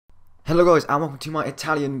Hello guys and welcome to my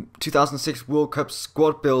Italian 2006 World Cup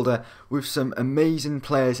squad builder with some amazing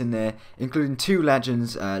players in there, including two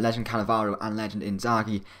legends, Legend Cannavaro and Legend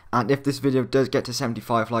Inzaghi. And if this video does get to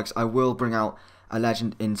 75 likes, I will bring out a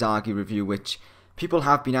Legend Inzaghi review, which people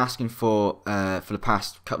have been asking for the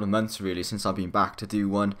past couple of months really, since I've been back to do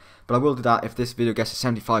one. But I will do that if this video gets to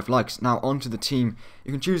 75 likes. Now onto the team.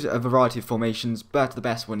 You can choose a variety of formations, but the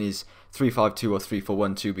best one is 3-5-2 or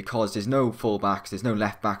 3-4-1-2 because there's no full backs, there's no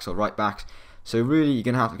left backs or right backs. So really you're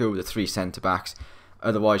going to have to go with the three centre backs.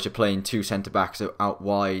 Otherwise you're playing two centre backs out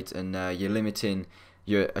wide and you're limiting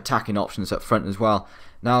your attacking options up front as well.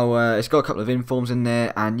 Now it's got a couple of informs in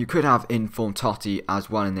there, and you could have inform Toni as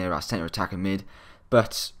well in there as centre attacker mid,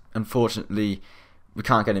 but unfortunately we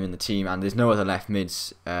can't get him in the team, and there's no other left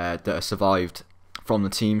mids that have survived from the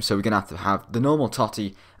team, so we're going to have the normal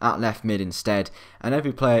Toni at left mid instead. And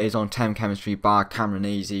every player is on 10 chemistry bar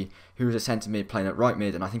Cameronese, who is a centre mid playing at right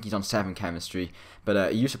mid, and I think he's on 7 chemistry,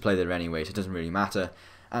 but he used to play there anyway, so it doesn't really matter.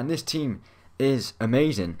 And this team is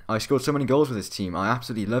amazing. I scored so many goals with this team. I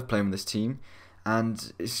absolutely love playing with this team,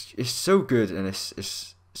 and it's so good, and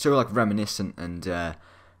it's so like reminiscent, and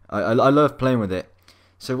I love playing with it.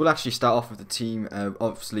 So we'll actually start off with the team.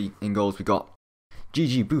 Obviously in goals we got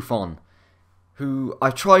Gigi Buffon, who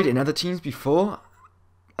I've tried in other teams before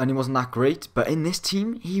and he wasn't that great, but in this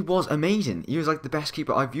team he was amazing. He was like the best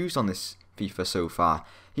keeper I've used on this FIFA so far.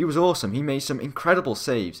 He was awesome. He made some incredible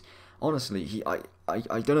saves. Honestly,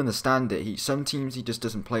 I don't understand it. Some teams he just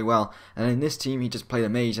doesn't play well, and in this team he just played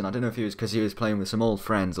amazing. I don't know if it was because he was playing with some old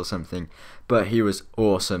friends or something, but he was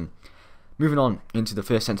awesome. Moving on into the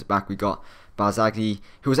first centre back, we got Barzagli,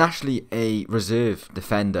 who was actually a reserve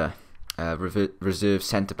defender, reserve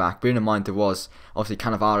centre back. Bearing in mind there was obviously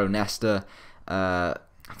Cannavaro, Nesta,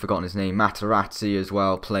 I've forgotten his name, Materazzi as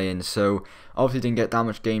well playing, so obviously didn't get that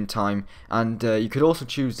much game time. And you could also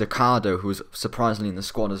choose Ricardo, who was surprisingly in the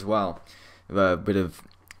squad as well. A bit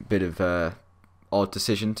of odd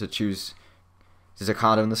decision to choose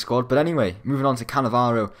Ricardo in the squad. But anyway, moving on to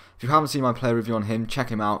Cannavaro. If you haven't seen my player review on him, check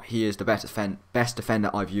him out. He is the best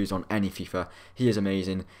defender I've used on any FIFA. He is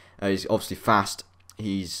amazing. He's obviously fast.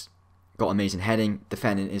 He's got amazing heading.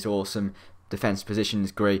 Defending is awesome. Defense position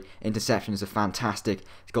is great. Interceptions are fantastic.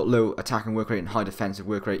 He's got low attacking work rate and high defensive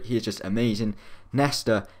work rate. He is just amazing.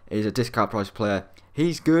 Nesta is a discount price player.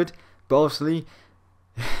 He's good, but obviously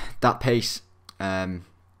that pace,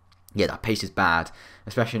 that pace is bad,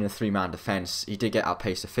 especially in a 3-man defense. He did get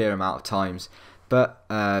outpaced a fair amount of times, but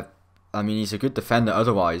I mean, he's a good defender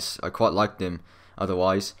otherwise. I quite liked him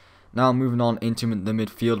otherwise. Now moving on into the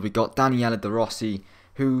midfield, we got Daniele De Rossi,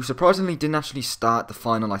 who surprisingly didn't actually start the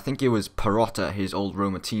final. I think it was Perotta, his old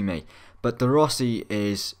Roma teammate. But De Rossi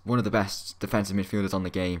is one of the best defensive midfielders on the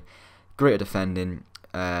game. Great at defending,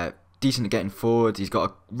 decent at getting forward. He's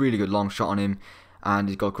got a really good long shot on him, and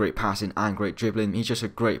he's got great passing and great dribbling. He's just a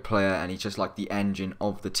great player, and he's just like the engine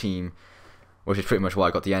of the team, which is pretty much why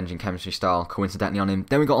I got the engine chemistry style coincidentally on him.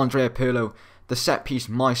 Then we got Andrea Pirlo, the set piece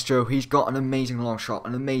maestro. He's got an amazing long shot,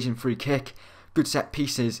 an amazing free kick, good set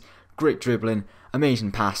pieces, great dribbling,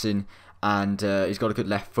 amazing passing, and he's got a good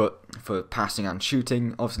left foot for passing and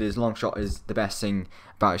shooting. Obviously his long shot is the best thing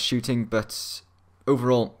about his shooting, but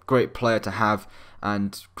overall great player to have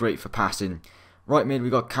and great for passing. Right mid we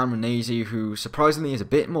got Cameronese, who surprisingly is a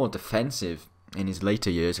bit more defensive in his later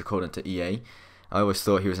years according to EA. I always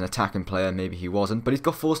thought he was an attacking player, maybe he wasn't, but he's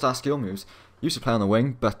got 4-star skill moves. Used to play on the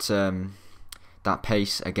wing, but that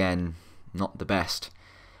pace again, not the best.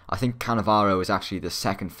 I think Cannavaro is actually the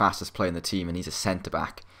second fastest player in the team, and he's a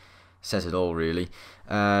centre-back. Says it all, really.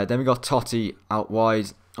 Then we got Toni out wide.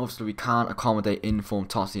 Obviously, we can't accommodate informed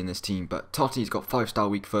Toni in this team, but Totti's got 5-star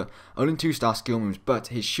weak foot, only 2-star skill moves, but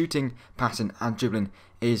his shooting, passing, and dribbling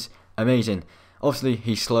is amazing. Obviously,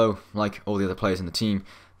 he's slow, like all the other players in the team,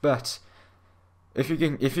 but if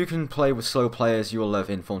you can play with slow players, you will love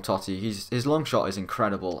informed Toni. His long shot is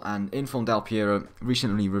incredible, and informed Piero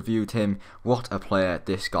recently reviewed him. What a player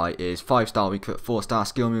this guy is. 5-star weak foot, 4-star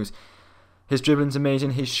skill moves. His dribbling's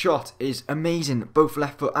amazing. His shot is amazing, both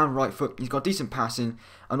left foot and right foot. He's got decent passing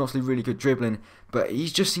and obviously really good dribbling, but he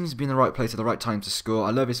just seems to be in the right place at the right time to score. I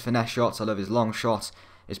love his finesse shots. I love his long shots,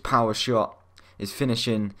 his power shot, his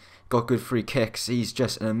finishing. Got good free kicks. He's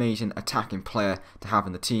just an amazing attacking player to have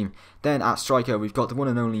in the team. Then at striker we've got the one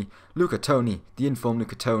and only Luca Toni, the informed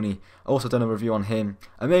Luca Toni. Also done a review on him.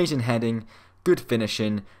 Amazing heading, good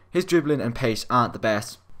finishing. His dribbling and pace aren't the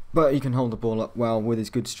best, but he can hold the ball up well with his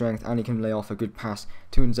good strength, and he can lay off a good pass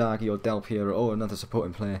to Inzaghi or Del Piero or another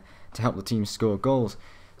supporting player to help the team score goals.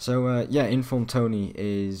 So yeah, informed Toni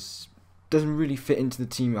is doesn't really fit into the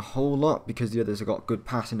team a whole lot because the others have got good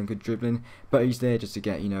passing and good dribbling, but he's there just to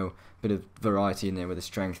get, you know, a bit of variety in there with his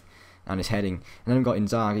strength and his heading. And then we've got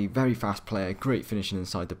Inzaghi, very fast player, great finishing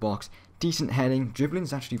inside the box, decent heading, dribbling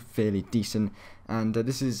is actually fairly decent, and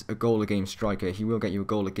this is a goal a game striker. He will get you a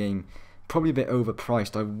goal a game. Probably a bit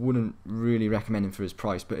overpriced. I wouldn't really recommend him for his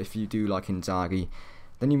price, but if you do like Inzaghi,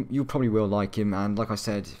 then you probably will like him. And like I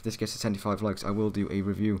said, if this gets to 75 likes, I will do a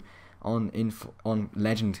review on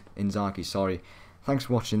Legend Inzaghi. Sorry. Thanks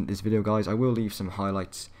for watching this video, guys. I will leave some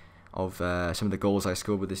highlights of some of the goals I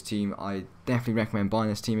scored with this team. I definitely recommend buying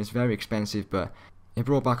this team. It's very expensive, but it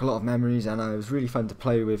brought back a lot of memories, and it was really fun to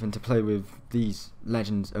play with and to play with these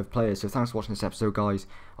legends of players. So thanks for watching this episode, guys,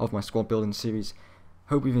 of my squad building series.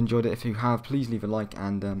 Hope you've enjoyed it. If you have, please leave a like,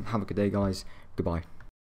 and have a good day, guys. Goodbye.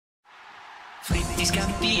 Fritti,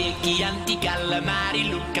 scampi e chianti, calamari,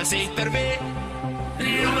 Luca sei per me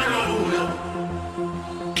numero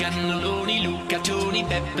uno. Cannelloni, Luca, Toni,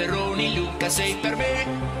 peperoni, Luca sei per me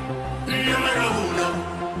numero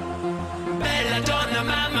uno. Bella donna,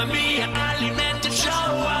 mamma mia, alimento,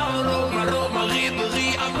 ciao, Roma, Roma,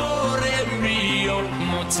 Ribéry, amore mio.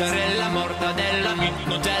 Mozzarella, mortadella,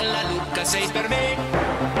 Nutella, Luca sei per me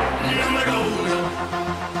numero uno.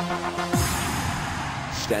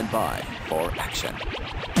 Stand by for action.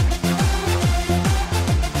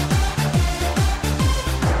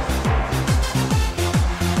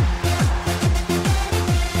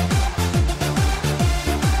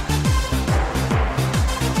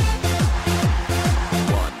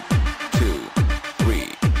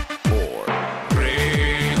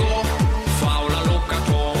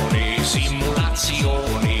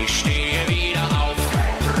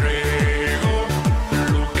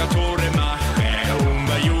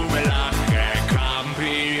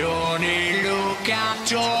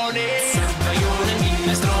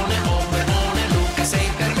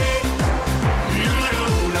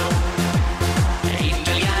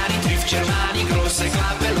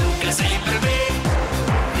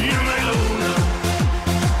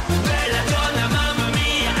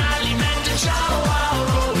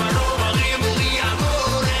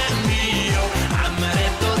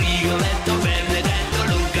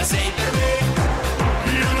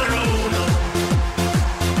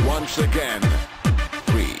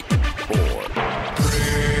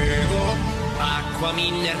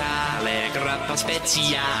 Minerale, grappa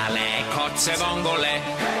speziale, cozze vongole,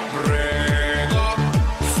 prego,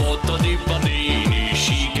 foto di panini,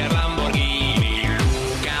 chic e Lamborghini,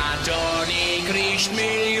 Luca, Toni, Chris,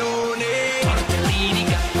 milioni, tortellini,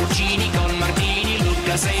 cappuccini con Martini,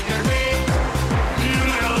 Luca sei per me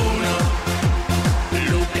numero uno.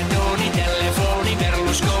 Luca e Toni, telefoni,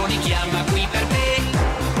 Berlusconi, chiama qui per me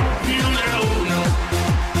numero uno.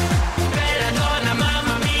 Bella donna,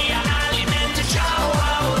 mamma mia, alimento, ciao,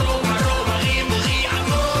 Roma, Roma, Ribéry,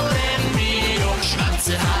 amore mio.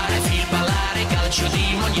 Schwanzehare, fil ballare, calcio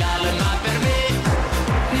di mondiale, ma per me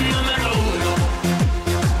numero uno.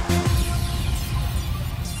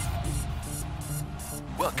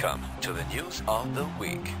 Welcome to the news of the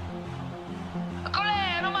week.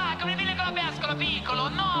 Colè, Roma, come viene con la pescola piccolo?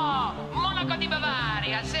 No! Monaco di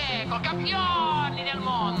Bavaria, secolo, campioni del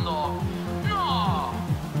mondo! No!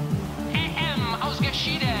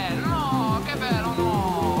 Ausgeschieden! No, che bello,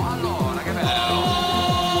 no! Allora, che bello!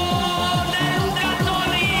 Oh,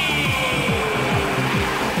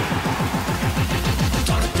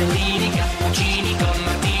 tortellini, cappuccini con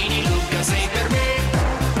Martini, Luca sei per me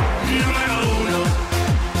numero uno.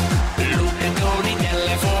 Luca e Toni,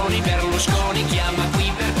 telefoni, Berlusconi, chiama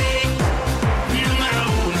qui per te numero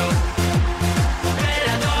uno.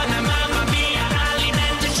 Bella donna, mamma mia,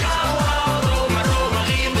 alimento, ciao, Roma, Roma,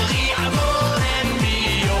 Ribéry, amore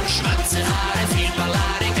mio. Schwanzehare, fil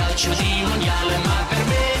ballare, calcio di mondiale, ma per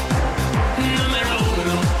me numero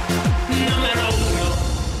uno, numero uno,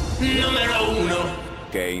 numero uno.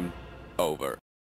 Game over.